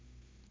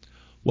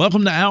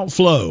Welcome to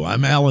Outflow.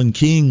 I'm Alan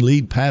King,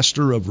 lead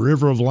pastor of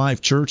River of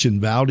Life Church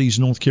in Valdez,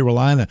 North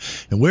Carolina.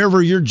 And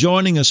wherever you're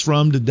joining us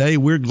from today,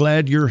 we're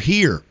glad you're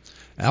here.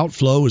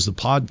 Outflow is the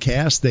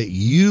podcast that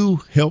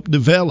you help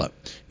develop.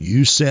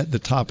 You set the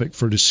topic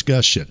for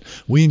discussion.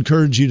 We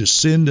encourage you to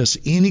send us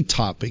any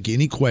topic,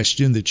 any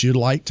question that you'd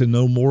like to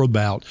know more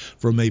about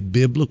from a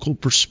biblical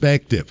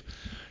perspective.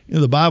 You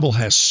know, the Bible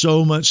has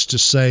so much to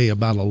say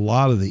about a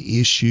lot of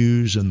the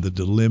issues and the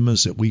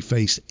dilemmas that we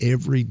face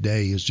every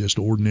day as just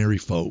ordinary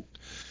folk.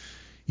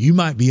 You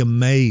might be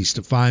amazed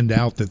to find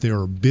out that there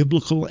are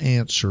biblical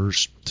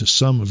answers to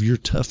some of your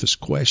toughest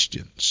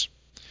questions.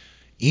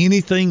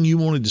 Anything you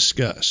want to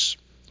discuss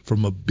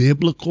from a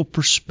biblical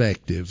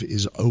perspective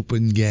is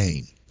open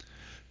game.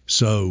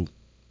 So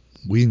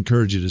we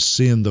encourage you to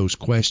send those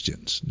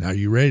questions. Now, are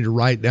you ready to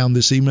write down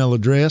this email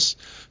address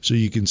so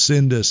you can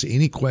send us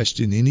any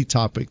question, any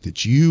topic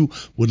that you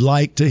would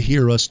like to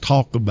hear us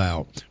talk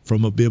about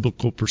from a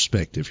biblical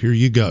perspective? Here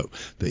you go.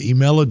 The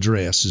email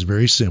address is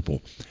very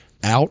simple.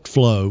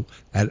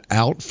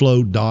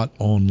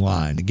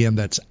 Outflow@outflow.online. Again,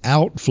 that's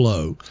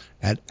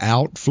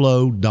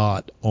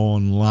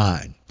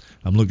outflow@outflow.online.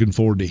 I'm looking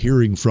forward to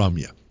hearing from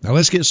you. Now,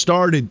 let's get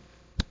started.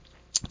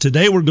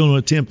 Today we're going to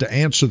attempt to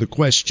answer the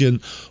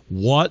question,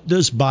 what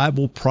does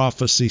Bible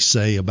prophecy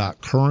say about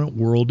current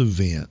world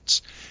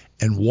events,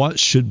 and what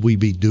should we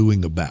be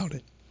doing about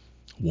it?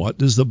 What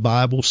does the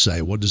Bible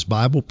say? What does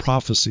Bible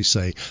prophecy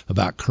say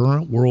about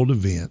current world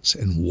events,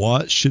 and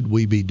what should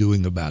we be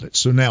doing about it?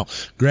 So now,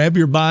 grab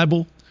your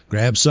Bible,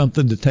 grab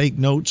something to take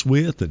notes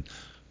with, and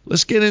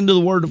let's get into the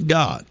Word of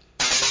God.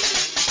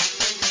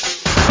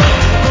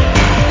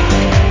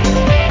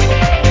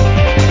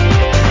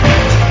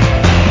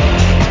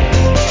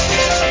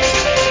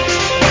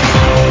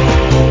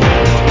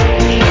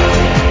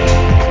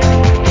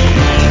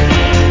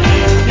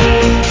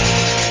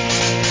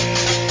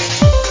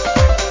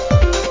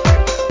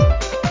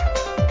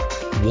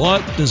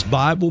 What does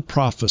Bible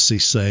prophecy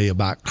say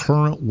about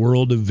current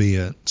world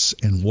events,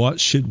 and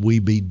what should we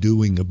be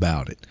doing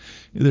about it?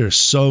 There's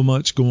so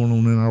much going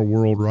on in our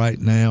world right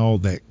now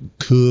that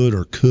could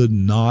or could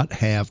not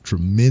have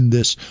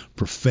tremendous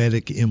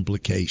prophetic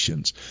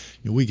implications.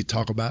 We could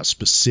talk about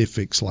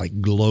specifics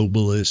like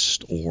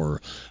globalist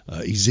or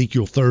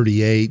Ezekiel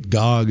 38,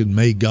 Gog and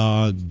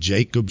Magog,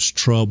 Jacob's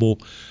trouble.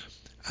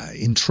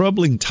 In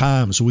troubling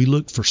times, we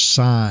look for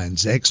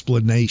signs,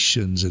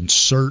 explanations, and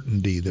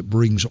certainty that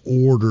brings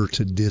order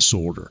to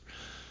disorder.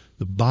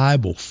 The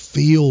Bible,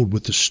 filled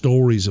with the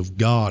stories of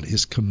God,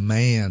 His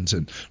commands,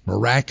 and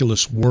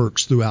miraculous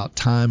works throughout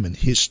time and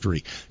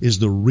history, is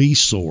the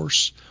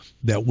resource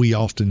that we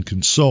often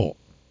consult.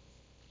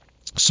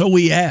 So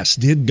we ask,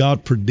 did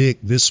God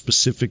predict this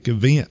specific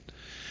event?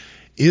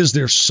 Is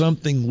there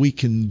something we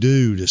can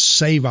do to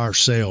save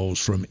ourselves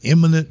from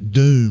imminent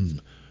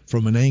doom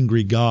from an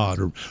angry God?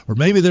 Or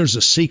maybe there's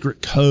a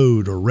secret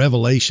code or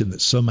revelation that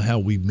somehow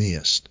we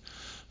missed.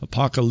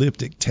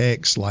 Apocalyptic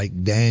texts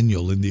like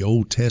Daniel in the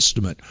Old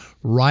Testament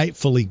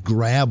rightfully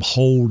grab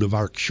hold of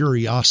our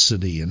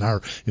curiosity and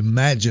our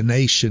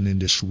imagination in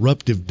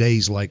disruptive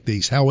days like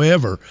these.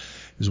 However,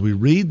 as we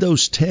read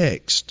those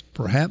texts,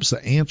 perhaps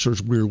the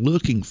answers we're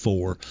looking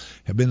for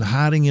have been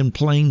hiding in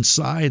plain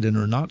sight and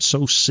are not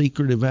so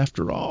secretive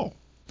after all.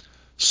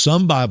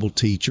 Some Bible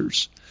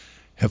teachers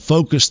have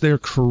focused their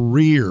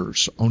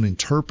careers on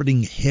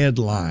interpreting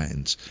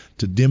headlines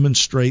to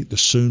demonstrate the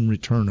soon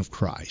return of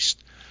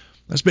Christ.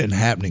 That's been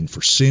happening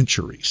for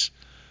centuries,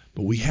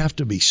 but we have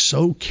to be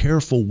so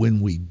careful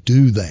when we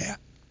do that.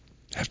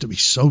 Have to be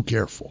so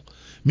careful.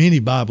 Many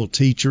Bible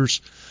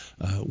teachers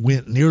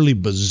went nearly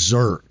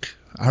berserk.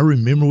 I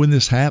remember when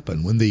this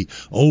happened, when the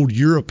old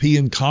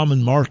European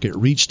common market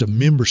reached a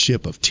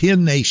membership of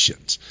 10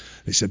 nations.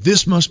 They said,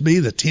 this must be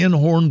the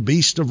 10-horned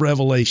beast of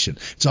Revelation.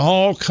 It's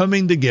all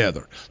coming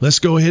together. Let's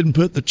go ahead and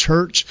put the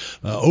church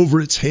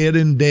over its head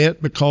in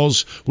debt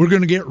because we're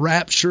going to get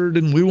raptured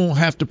and we won't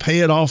have to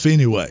pay it off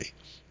anyway.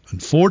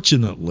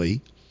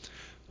 Unfortunately,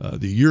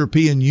 the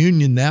European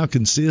Union now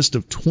consists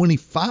of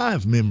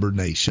 25 member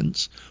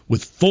nations,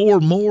 with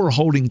 4 more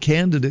holding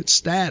candidate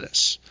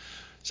status.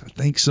 So I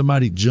think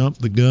somebody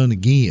jumped the gun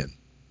again.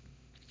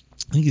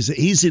 I think it's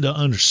easy to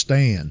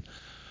understand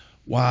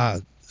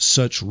why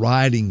such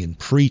writing and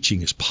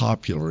preaching is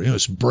popular.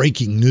 It's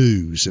breaking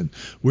news, and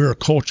we're a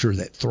culture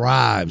that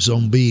thrives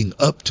on being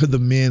up to the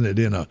minute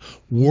in a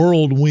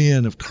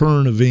whirlwind of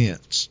current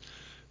events.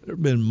 There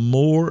have been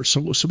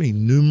so many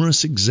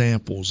numerous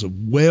examples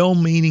of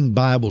well-meaning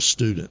Bible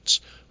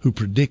students who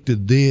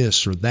predicted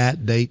this or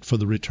that date for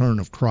the return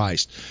of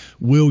Christ.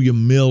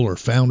 William Miller,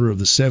 founder of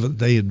the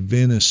Seventh-day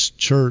Adventist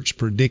Church,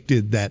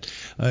 predicted that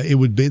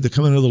the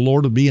coming of the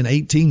Lord would be in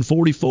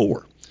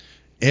 1844.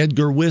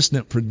 Edgar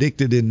Wisnett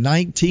predicted in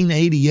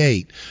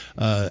 1988,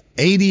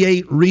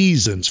 88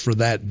 reasons for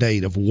that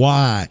date of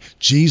why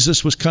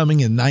Jesus was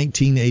coming in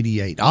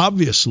 1988.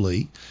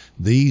 Obviously,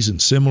 these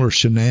and similar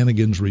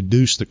shenanigans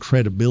reduce the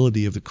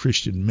credibility of the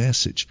Christian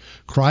message.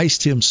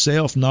 Christ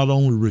himself not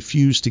only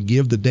refused to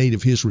give the date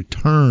of his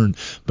return,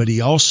 but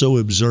he also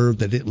observed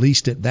that at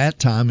least at that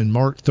time in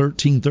Mark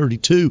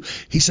 13:32,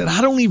 he said,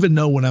 I don't even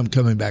know when I'm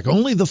coming back.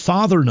 Only the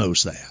Father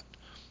knows that.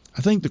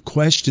 I think the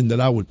question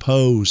that I would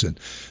pose and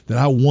that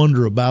I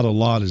wonder about a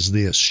lot is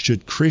this: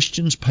 should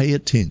Christians pay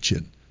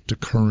attention to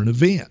current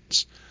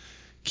events?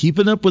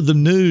 Keeping up with the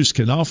news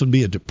can often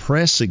be a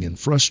depressing and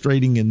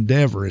frustrating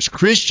endeavor. As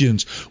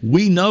Christians,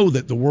 we know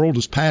that the world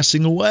is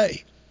passing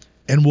away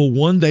and will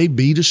one day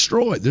be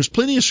destroyed. There's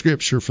plenty of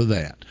scripture for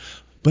that.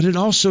 But it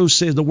also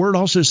says, the word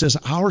also says,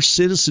 our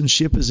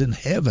citizenship is in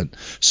heaven.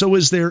 So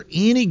is there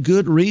any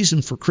good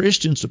reason for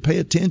Christians to pay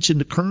attention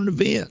to current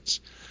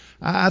events?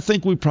 I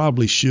think we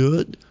probably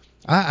should.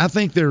 I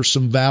think there are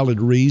some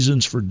valid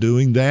reasons for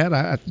doing that.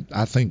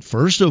 I think,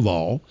 first of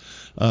all,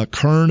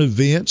 current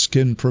events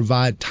can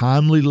provide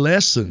timely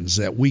lessons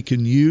that we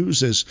can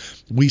use as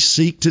we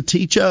seek to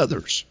teach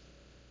others.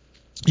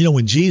 You know,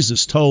 when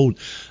Jesus told,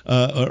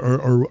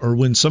 or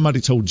when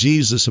somebody told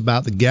Jesus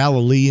about the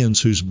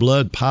Galileans whose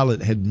blood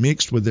Pilate had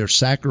mixed with their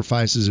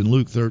sacrifices in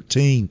Luke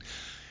 13,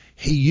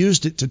 he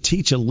used it to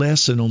teach a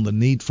lesson on the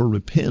need for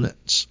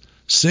repentance.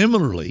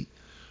 Similarly,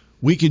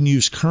 we can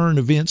use current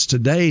events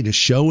today to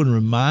show and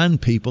remind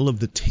people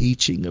of the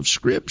teaching of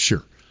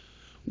Scripture.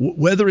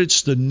 Whether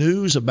it's the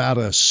news about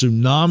a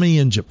tsunami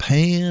in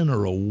Japan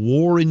or a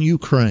war in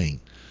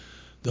Ukraine,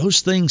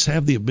 those things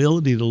have the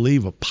ability to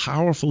leave a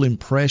powerful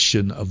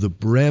impression of the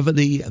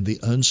brevity and the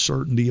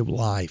uncertainty of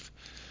life.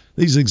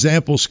 These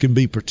examples can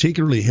be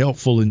particularly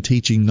helpful in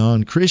teaching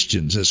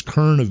non-Christians, as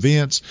current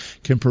events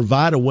can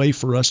provide a way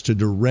for us to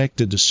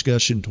direct a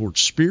discussion towards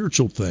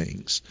spiritual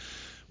things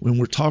when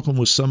we're talking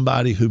with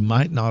somebody who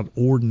might not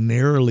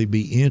ordinarily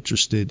be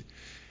interested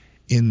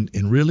in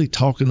really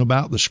talking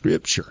about the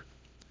Scripture.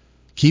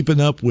 Keeping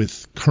up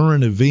with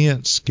current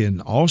events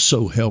can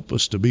also help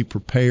us to be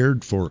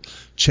prepared for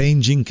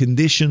changing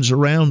conditions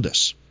around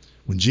us.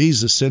 When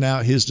Jesus sent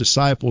out his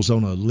disciples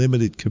on a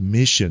limited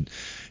commission,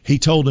 he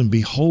told them,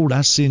 behold,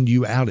 I send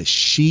you out as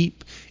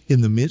sheep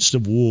in the midst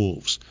of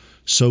wolves.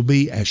 So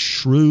be as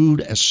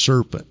shrewd as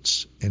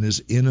serpents and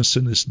as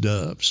innocent as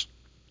doves.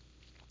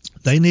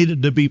 They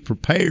needed to be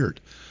prepared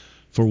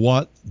for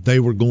what they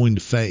were going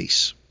to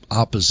face: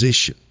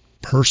 opposition,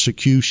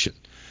 persecution,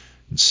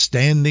 and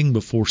standing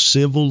before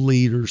civil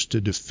leaders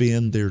to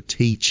defend their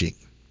teaching.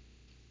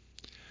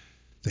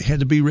 They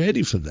had to be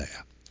ready for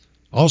that.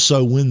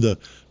 Also, when the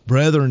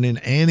brethren in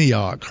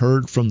Antioch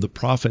heard from the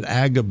prophet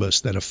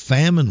Agabus that a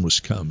famine was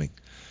coming,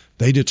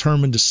 they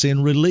determined to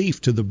send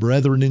relief to the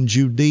brethren in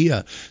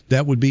Judea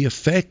that would be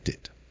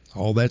affected.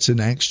 All that's in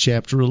Acts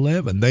chapter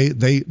 11.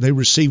 They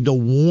received a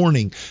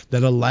warning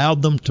that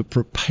allowed them to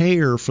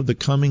prepare for the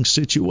coming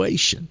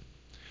situation.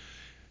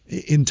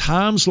 In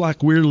times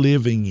like we're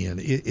living in,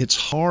 it's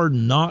hard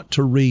not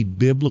to read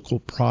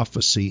biblical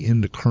prophecy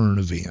into current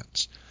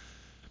events.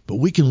 But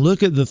we can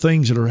look at the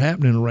things that are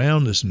happening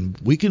around us, and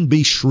we can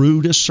be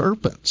shrewd as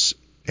serpents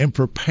and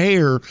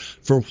prepare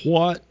for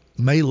what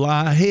may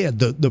lie ahead.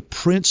 The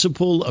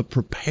principle of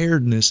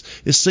preparedness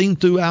is seen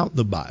throughout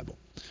the Bible.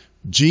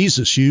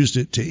 Jesus used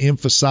it to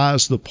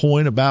emphasize the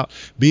point about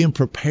being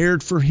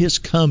prepared for his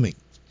coming.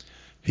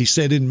 He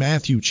said in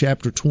Matthew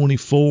chapter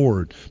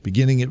 24,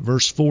 beginning at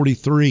verse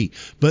 43,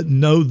 but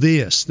know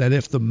this, that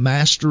if the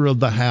master of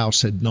the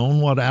house had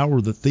known what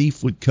hour the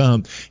thief would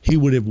come, he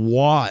would have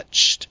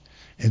watched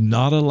and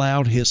not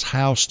allowed his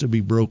house to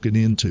be broken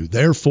into.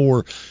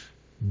 Therefore,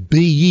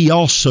 be ye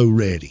also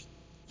ready,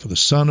 for the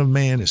Son of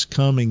Man is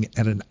coming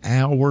at an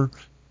hour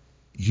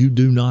you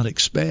do not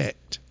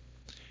expect.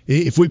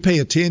 If we pay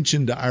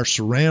attention to our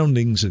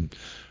surroundings and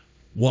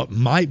what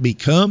might be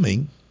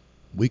coming,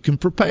 we can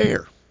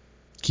prepare.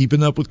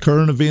 Keeping up with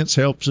current events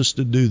helps us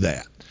to do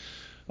that.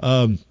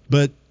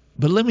 But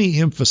let me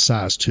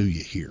emphasize to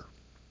you here,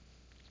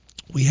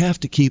 we have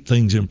to keep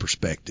things in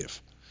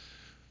perspective.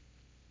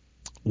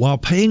 While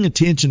paying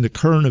attention to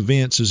current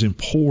events is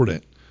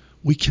important,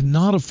 we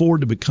cannot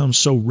afford to become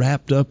so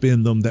wrapped up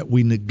in them that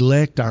we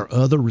neglect our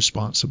other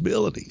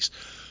responsibilities.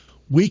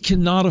 We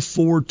cannot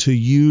afford to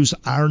use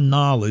our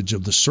knowledge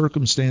of the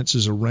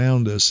circumstances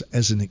around us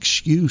as an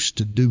excuse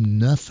to do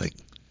nothing.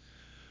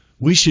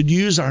 We should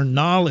use our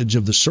knowledge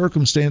of the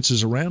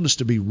circumstances around us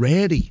to be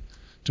ready,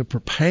 to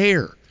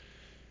prepare,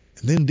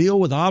 and then deal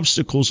with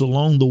obstacles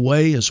along the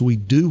way as we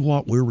do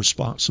what we're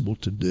responsible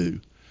to do.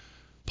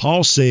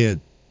 Paul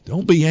said,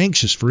 don't be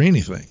anxious for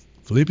anything.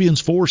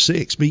 Philippians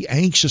 4:6, be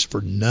anxious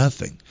for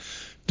nothing.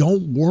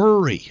 Don't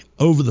worry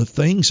over the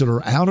things that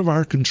are out of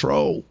our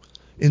control.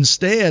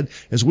 Instead,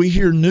 as we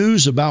hear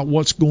news about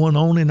what's going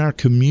on in our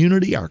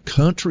community, our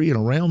country, and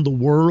around the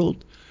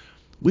world,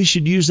 we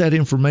should use that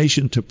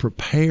information to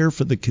prepare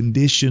for the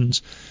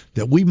conditions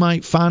that we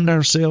might find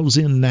ourselves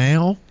in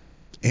now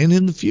and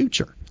in the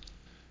future.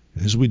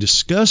 As we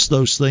discuss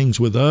those things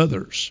with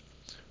others,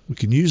 We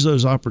can use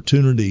those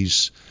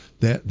opportunities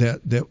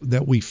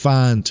that we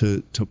find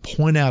to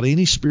point out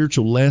any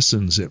spiritual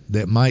lessons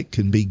that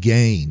can be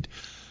gained,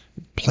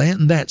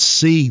 planting that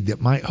seed that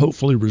might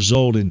hopefully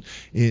result in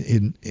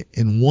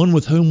one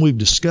with whom we've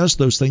discussed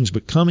those things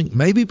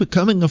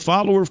becoming a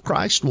follower of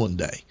Christ one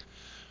day.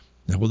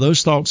 Now, with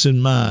those thoughts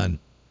in mind,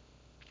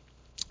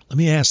 let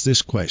me ask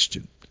this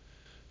question.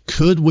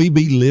 Could we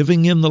be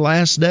living in the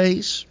last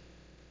days?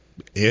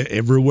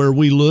 Everywhere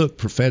we look,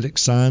 prophetic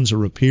signs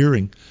are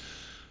appearing.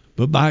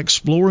 But by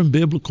exploring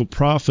biblical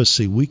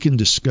prophecy, we can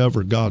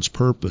discover God's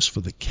purpose for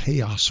the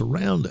chaos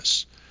around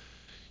us.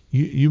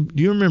 You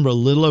remember a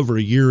little over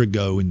a year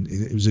ago, and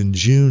it was in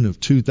June of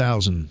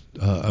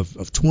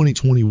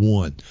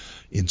 2021,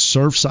 in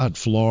Surfside,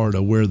 Florida,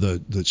 where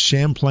the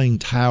Champlain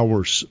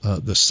Towers,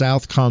 the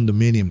South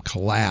Condominium,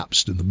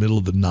 collapsed in the middle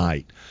of the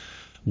night.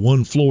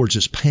 One floor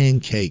just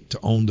pancaked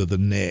onto the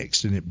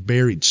next, and it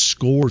buried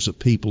scores of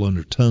people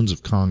under tons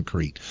of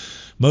concrete.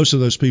 Most of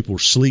those people were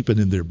sleeping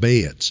in their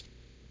beds.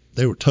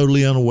 They were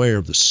totally unaware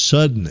of the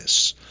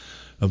suddenness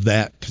of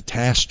that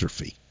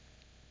catastrophe.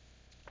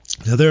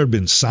 Now, there had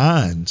been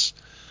signs.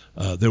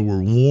 There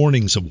were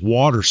warnings of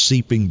water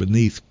seeping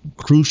beneath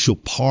crucial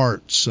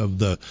parts of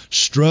the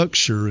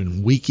structure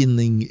and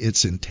weakening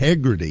its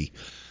integrity,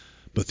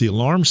 but the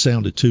alarm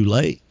sounded too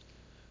late.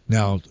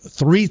 Now,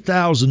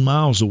 3,000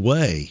 miles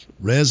away,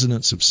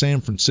 residents of San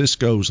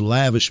Francisco's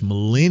lavish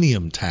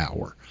Millennium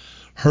Tower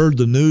heard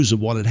the news of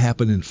what had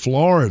happened in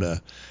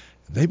Florida.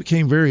 They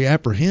became very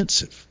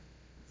apprehensive.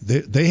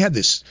 They had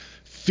this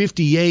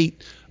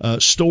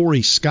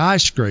 58-story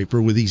skyscraper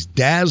with these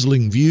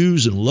dazzling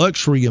views and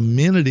luxury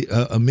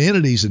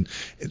amenities, and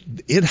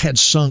it had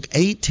sunk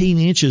 18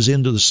 inches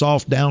into the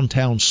soft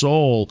downtown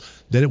soil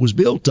that it was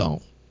built on,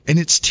 and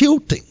it's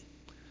tilting.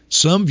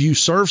 Some view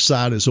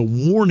Surfside as a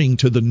warning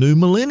to the new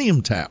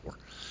Millennium Tower.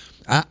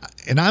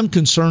 I'm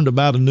concerned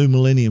about a new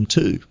millennium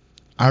too.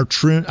 Our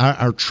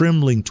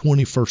trembling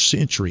 21st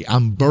century.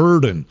 I'm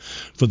burdened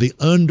for the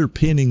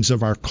underpinnings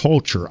of our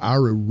culture,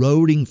 our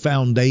eroding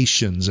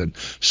foundations and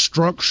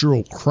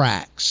structural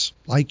cracks.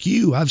 Like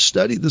you, I've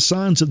studied the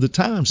signs of the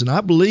times, and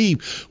I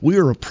believe we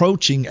are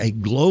approaching a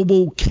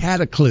global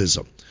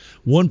cataclysm,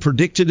 one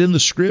predicted in the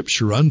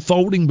Scripture,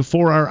 unfolding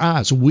before our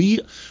eyes.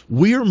 We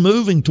are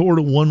moving toward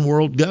a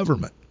one-world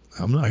government.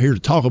 I'm not here to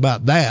talk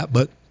about that,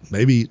 but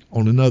maybe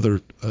on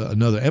another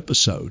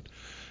episode.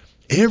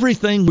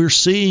 Everything we're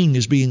seeing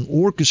is being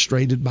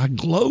orchestrated by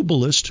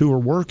globalists who are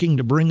working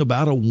to bring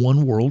about a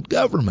one-world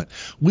government.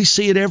 We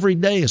see it every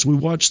day as we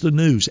watch the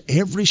news.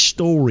 Every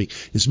story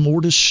is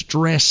more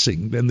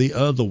distressing than the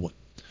other one.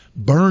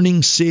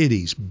 Burning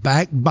cities,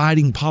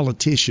 backbiting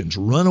politicians,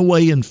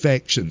 runaway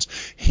infections,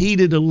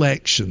 heated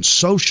elections,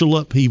 social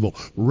upheaval,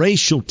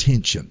 racial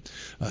tension,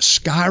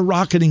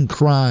 skyrocketing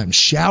crime,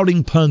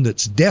 shouting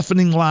pundits,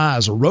 deafening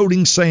lies,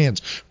 eroding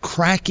sands,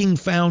 cracking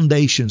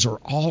foundations are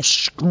all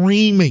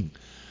screaming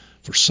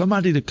for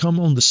somebody to come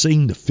on the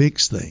scene to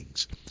fix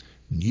things.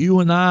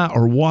 You and I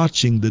are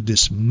watching the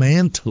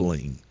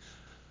dismantling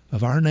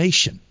of our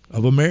nation,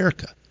 of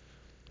America.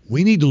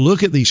 We need to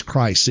look at these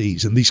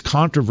crises and these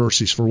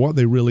controversies for what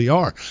they really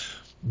are.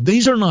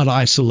 These are not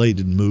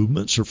isolated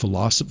movements or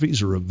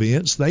philosophies or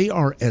events. They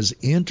are as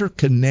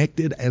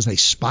interconnected as a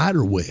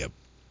spider web.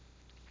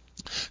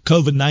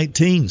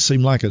 COVID-19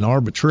 seemed like an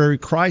arbitrary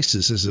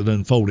crisis as it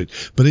unfolded,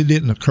 but it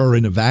didn't occur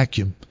in a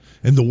vacuum.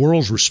 And the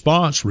world's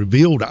response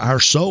revealed our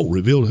soul,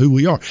 revealed who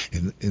we are,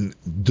 and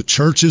the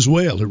church as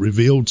well. It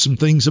revealed some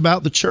things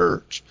about the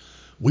church.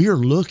 We are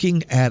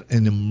looking at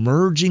an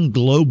emerging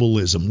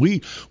globalism.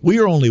 We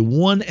are only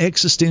one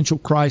existential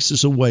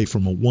crisis away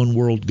from a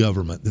one-world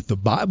government that the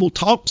Bible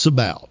talks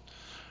about.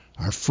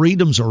 Our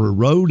freedoms are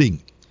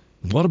eroding.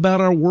 What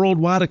about our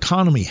worldwide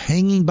economy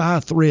hanging by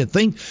a thread?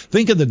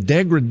 Think of the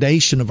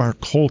degradation of our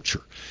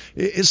culture.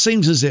 It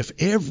seems as if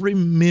every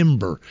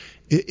member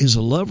is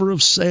a lover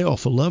of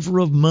self, a lover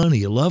of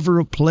money, a lover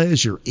of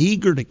pleasure,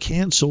 eager to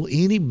cancel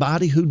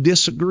anybody who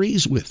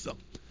disagrees with them.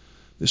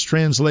 This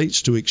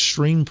translates to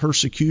extreme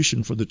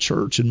persecution for the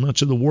church in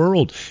much of the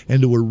world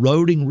and to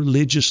eroding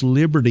religious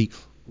liberty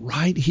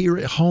right here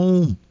at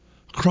home,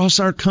 across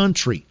our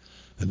country.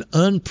 An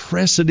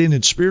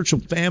unprecedented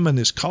spiritual famine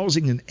is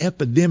causing an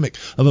epidemic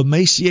of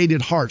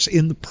emaciated hearts.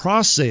 In the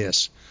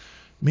process,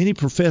 many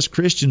professed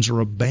Christians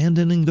are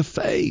abandoning the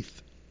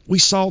faith. We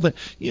saw that,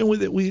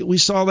 we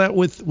saw that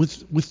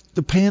with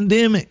the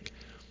pandemic.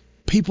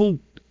 People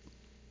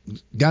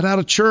got out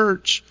of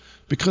church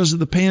because of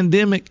the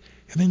pandemic,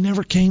 and they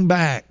never came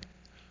back.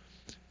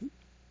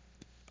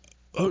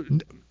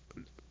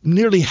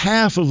 Nearly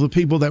half of the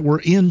people that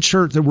were in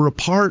church, that were a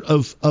part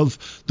of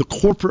the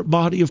corporate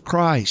body of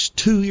Christ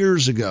 2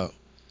 years ago,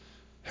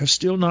 have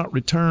still not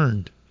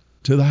returned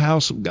to the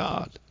house of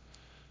God.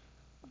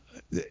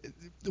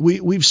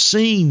 We've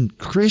seen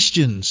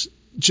Christians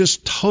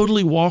just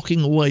totally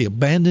walking away,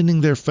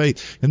 abandoning their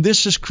faith. And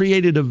this has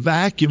created a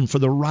vacuum for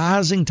the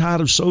rising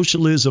tide of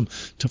socialism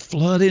to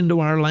flood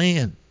into our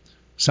land.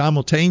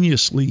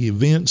 Simultaneously,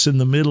 events in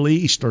the Middle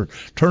East are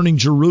turning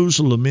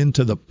Jerusalem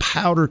into the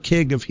powder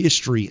keg of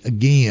history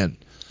again.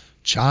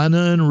 China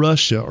and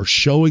Russia are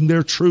showing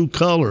their true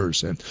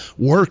colors and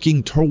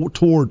working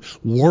toward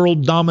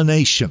world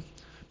domination.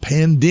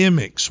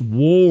 Pandemics,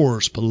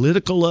 wars,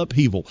 political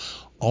upheaval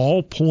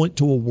all point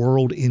to a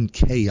world in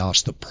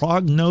chaos. The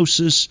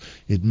prognosis,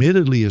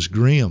 admittedly, is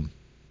grim.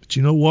 But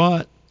you know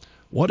what?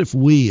 What if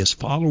we, as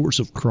followers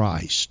of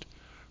Christ,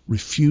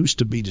 refuse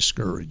to be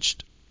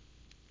discouraged?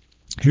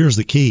 Here's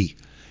the key.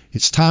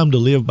 It's time to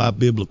live by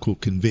biblical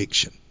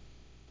conviction.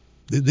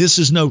 This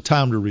is no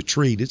time to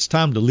retreat. It's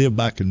time to live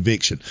by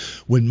conviction.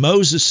 When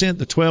Moses sent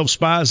the 12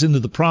 spies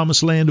into the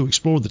promised land to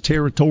explore the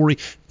territory,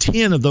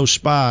 10 of those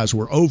spies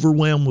were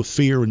overwhelmed with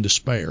fear and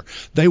despair.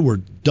 They were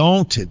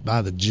daunted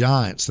by the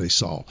giants they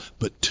saw.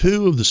 But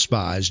 2 of the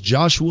spies,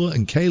 Joshua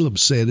and Caleb,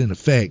 said, in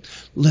effect,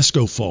 let's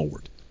go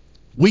forward.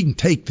 We can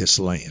take this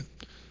land.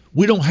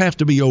 We don't have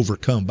to be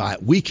overcome by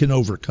it. We can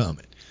overcome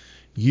it.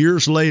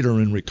 Years later,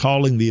 in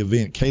recalling the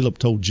event, Caleb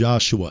told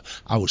Joshua,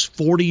 I was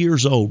 40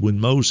 years old when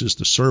Moses,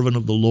 the servant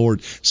of the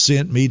Lord,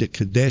 sent me to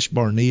Kadesh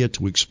Barnea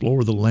to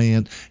explore the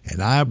land,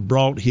 and I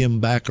brought him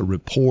back a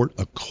report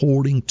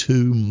according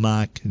to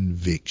my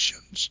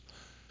convictions.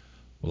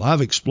 Well,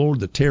 I've explored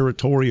the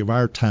territory of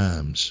our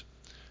times,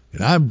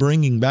 and I'm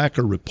bringing back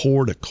a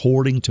report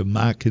according to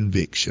my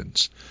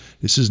convictions.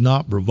 This is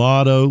not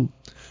bravado.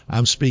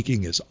 I'm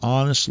speaking as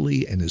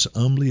honestly and as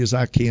humbly as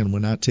I can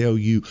when I tell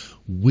you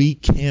we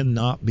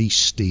cannot be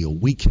still.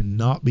 We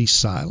cannot be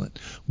silent.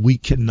 We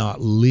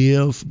cannot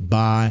live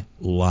by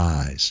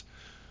lies.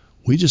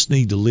 We just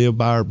need to live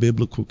by our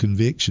biblical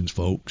convictions,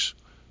 folks.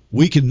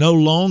 We can no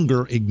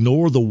longer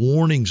ignore the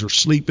warnings or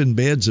sleep in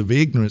beds of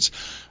ignorance.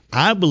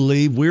 I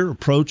believe we're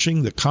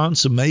approaching the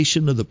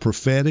consummation of the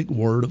prophetic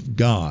word of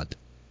God.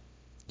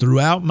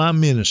 Throughout my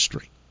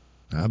ministry,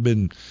 I've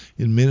been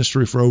in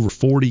ministry for over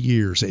 40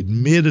 years.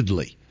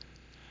 Admittedly,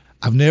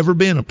 I've never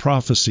been a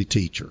prophecy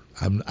teacher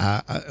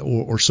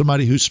or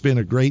somebody who spent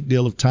a great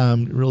deal of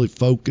time really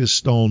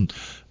focused on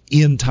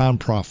end-time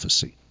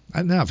prophecy.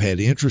 I've had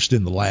interest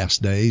in the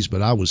last days,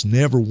 but I was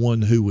never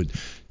one who would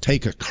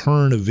take a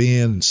current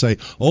event and say,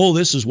 oh,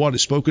 this is what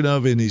is spoken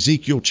of in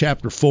Ezekiel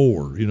chapter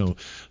 4.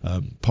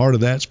 Part of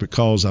that's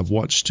because I've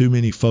watched too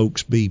many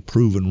folks be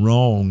proven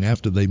wrong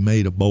after they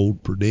made a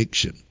bold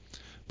prediction.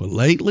 But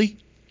lately,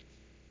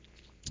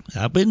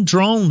 I've been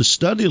drawn to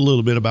study a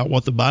little bit about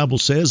what the Bible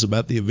says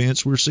about the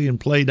events we're seeing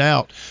played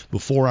out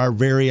before our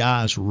very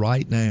eyes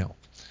right now,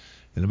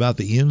 and about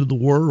the end of the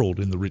world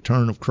and the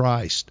return of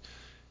Christ.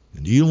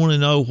 And do you want to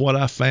know what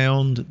I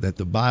found that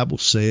the Bible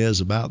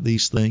says about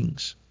these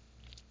things?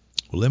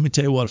 Well, let me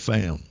tell you what I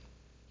found.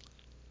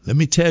 Let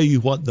me tell you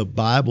what the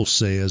Bible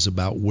says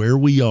about where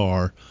we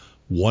are,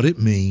 what it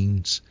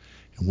means,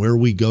 and where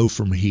we go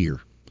from here.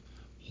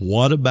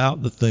 What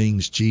about the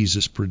things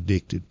Jesus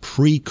predicted,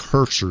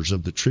 precursors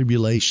of the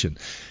tribulation,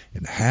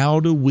 and how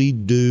do we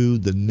do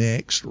the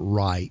next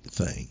right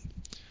thing?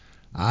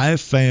 I have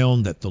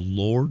found that the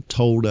Lord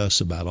told us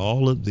about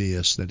all of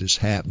this that is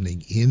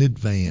happening in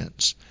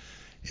advance,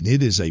 and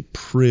it is a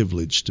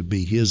privilege to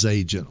be His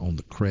agent on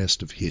the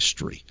crest of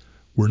history.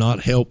 We're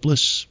not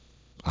helpless.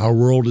 Our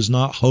world is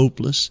not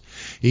hopeless.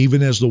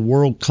 Even as the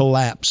world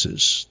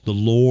collapses, the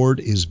Lord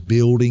is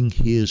building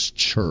His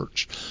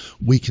church.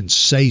 We can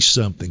say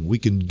something, we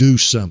can do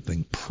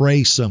something,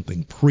 pray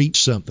something,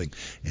 preach something,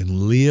 and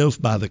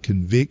live by the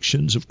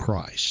convictions of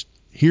Christ.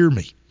 Hear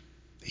me.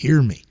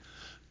 Hear me.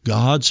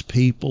 God's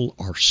people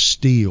are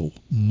still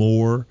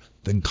more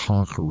than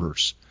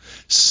conquerors.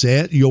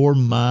 Set your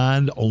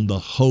mind on the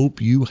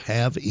hope you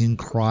have in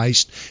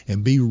Christ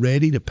and be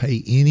ready to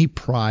pay any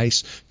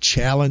price,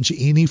 challenge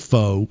any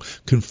foe,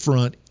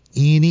 confront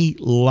any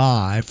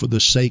lie for the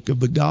sake of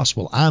the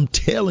gospel. I'm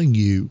telling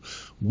you,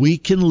 we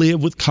can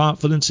live with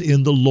confidence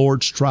in the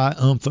Lord's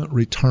triumphant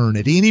return.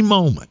 At any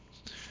moment,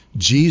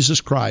 Jesus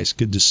Christ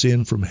could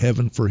descend from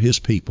heaven for His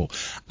people.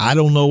 I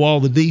don't know all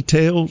the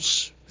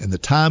details and the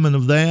timing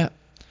of that,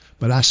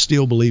 but I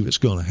still believe it's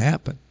going to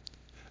happen.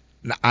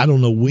 Now, I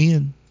don't know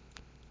when.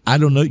 I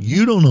don't know.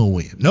 You don't know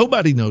when.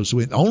 Nobody knows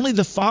when. Only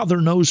the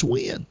Father knows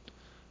when.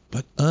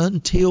 But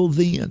until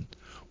then,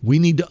 we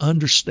need to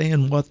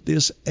understand what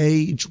this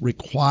age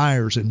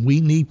requires, and we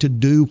need to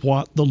do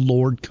what the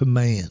Lord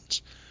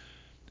commands.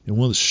 And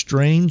one of the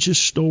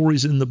strangest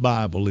stories in the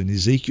Bible, in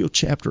Ezekiel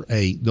chapter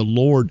 8, the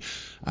Lord,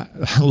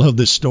 I love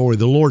this story,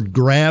 the Lord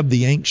grabbed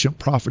the ancient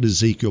prophet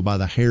Ezekiel by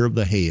the hair of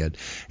the head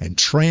and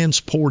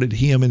transported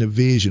him in a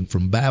vision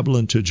from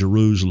Babylon to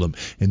Jerusalem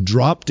and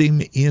dropped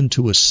him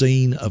into a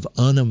scene of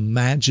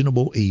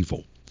unimaginable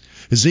evil.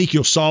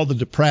 Ezekiel saw the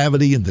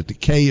depravity and the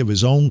decay of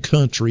his own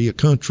country, a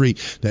country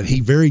that he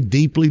very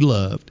deeply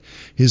loved.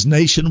 His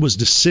nation was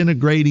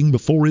disintegrating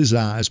before his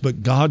eyes,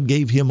 but God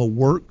gave him a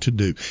work to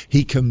do.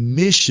 He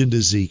commissioned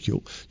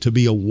Ezekiel to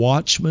be a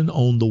watchman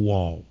on the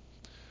wall.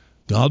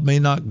 God may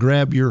not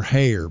grab your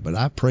hair, but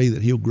I pray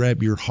that He'll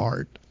grab your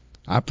heart.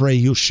 I pray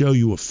he'll show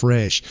you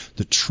afresh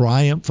the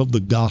triumph of the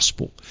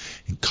gospel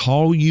and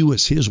call you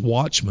as his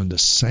watchman to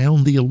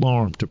sound the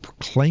alarm, to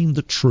proclaim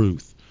the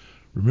truth.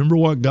 Remember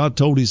what God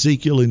told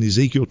Ezekiel in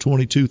Ezekiel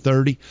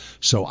 22:30?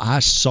 So I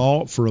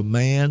sought for a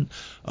man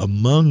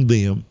among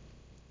them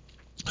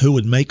who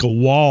would make a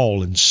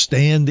wall and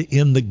stand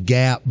in the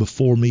gap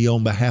before me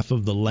on behalf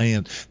of the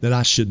land, that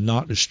I should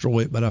not destroy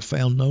it, but I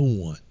found no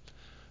one.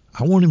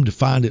 I want him to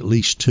find at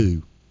least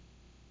two,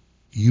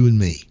 you and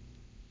me.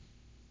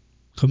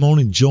 Come on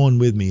and join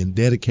with me in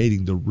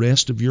dedicating the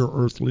rest of your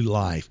earthly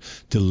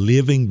life to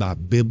living by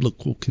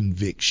biblical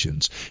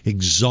convictions,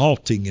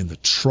 exalting in the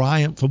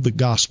triumph of the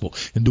gospel,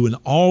 and doing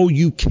all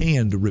you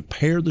can to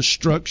repair the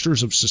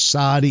structures of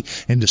society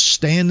and to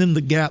stand in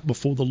the gap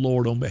before the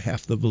Lord on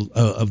behalf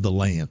of the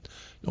land.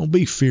 Don't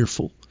be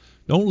fearful.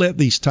 Don't let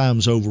these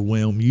times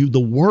overwhelm you. The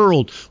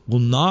world will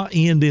not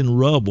end in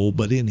rubble,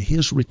 but in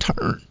his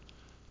return.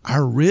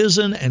 Our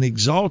risen and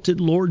exalted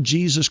Lord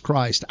Jesus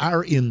Christ,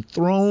 our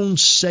enthroned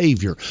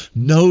Savior,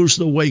 knows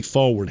the way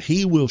forward.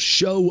 He will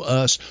show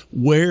us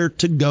where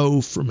to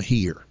go from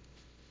here.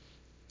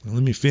 Now,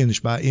 let me finish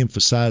by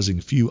emphasizing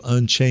a few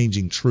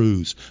unchanging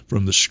truths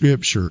from the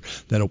Scripture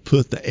that'll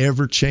put the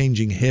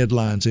ever-changing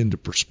headlines into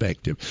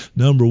perspective.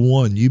 Number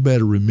one, you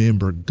better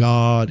remember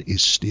God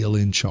is still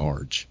in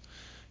charge.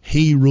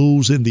 He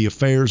rules in the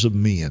affairs of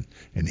men,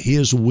 and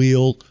his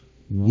will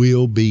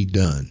be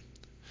done.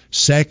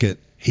 Second,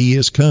 he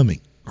is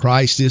coming.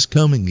 Christ is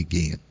coming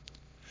again.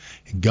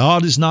 And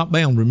God is not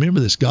bound. Remember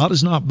this. God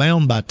is not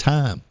bound by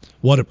time.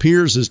 What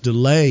appears as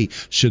delay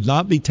should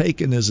not be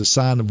taken as a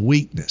sign of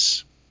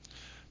weakness.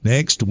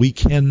 Next, we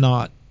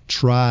cannot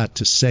try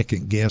to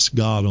second guess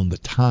God on the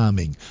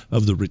timing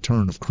of the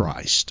return of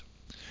Christ.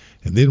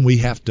 And then we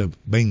have to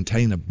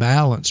maintain a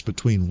balance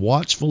between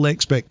watchful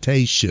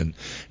expectation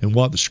and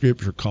what the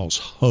Scripture calls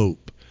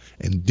hope,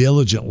 and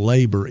diligent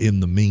labor in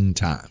the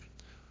meantime.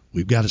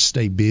 We've got to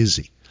stay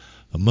busy.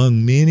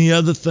 Among many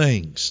other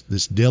things,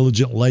 this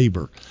diligent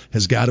labor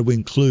has got to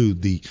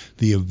include the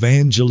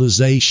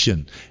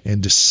evangelization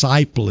and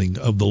discipling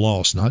of the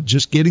lost, not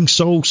just getting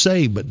souls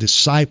saved, but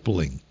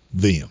discipling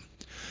them.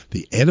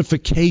 The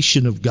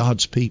edification of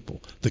God's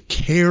people, the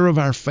care of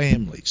our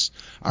families,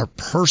 our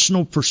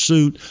personal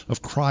pursuit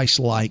of Christ's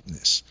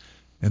likeness,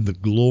 and the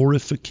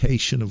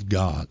glorification of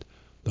God.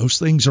 Those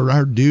things are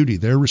our duty.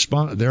 They're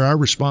our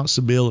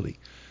responsibility.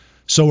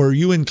 So are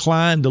you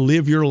inclined to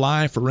live your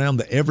life around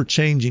the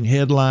ever-changing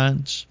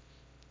headlines?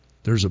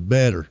 There's a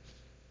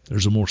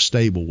more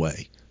stable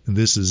way, and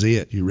this is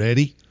it. You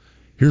ready?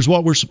 Here's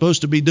what we're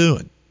supposed to be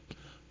doing.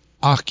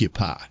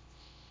 Occupy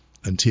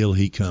until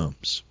he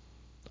comes.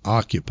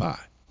 Occupy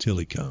till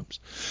he comes.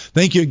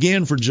 Thank you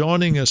again for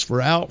joining us for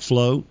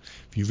Outflow.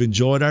 If you've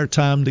enjoyed our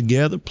time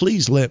together,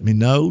 please let me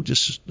know.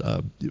 Just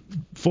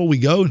before we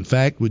go, in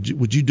fact,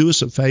 would you do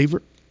us a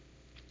favor?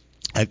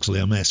 Actually,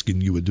 I'm asking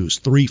you would do us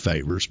 3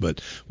 favors,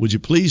 but would you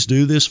please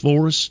do this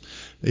for us?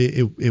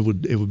 It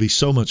would be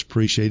so much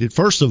appreciated.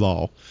 First of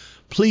all,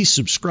 please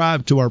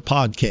subscribe to our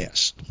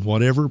podcast,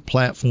 whatever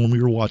platform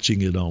you're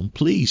watching it on.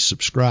 Please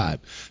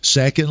subscribe.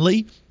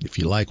 Secondly, if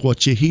you like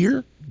what you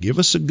hear, give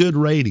us a good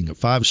rating, a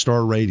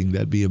 5-star rating.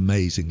 That'd be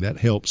amazing. That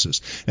helps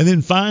us. And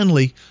then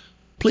finally,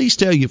 please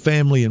tell your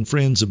family and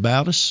friends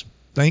about us.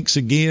 Thanks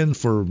again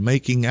for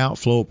making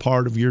Outflow a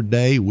part of your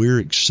day. We're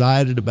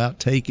excited about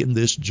taking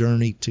this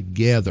journey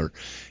together,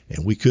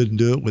 and we couldn't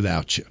do it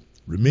without you.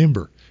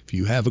 Remember, if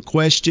you have a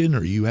question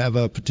or you have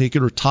a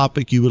particular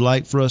topic you would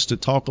like for us to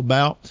talk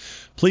about,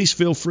 please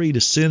feel free to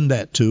send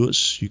that to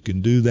us. You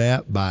can do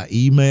that by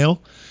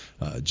email.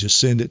 Just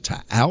send it to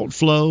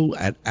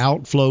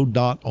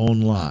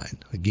outflow@outflow.online.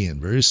 Again,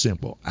 very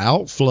simple.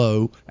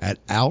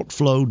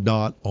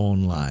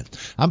 Outflow@outflow.online.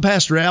 I'm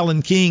Pastor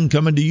Alan King,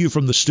 coming to you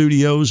from the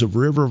studios of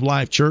River of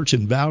Life Church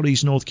in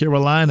Valdez, North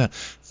Carolina.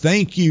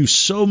 Thank you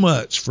so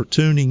much for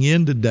tuning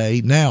in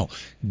today. Now,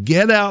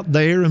 get out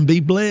there and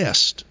be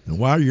blessed. And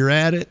while you're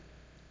at it,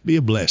 be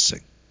a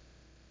blessing.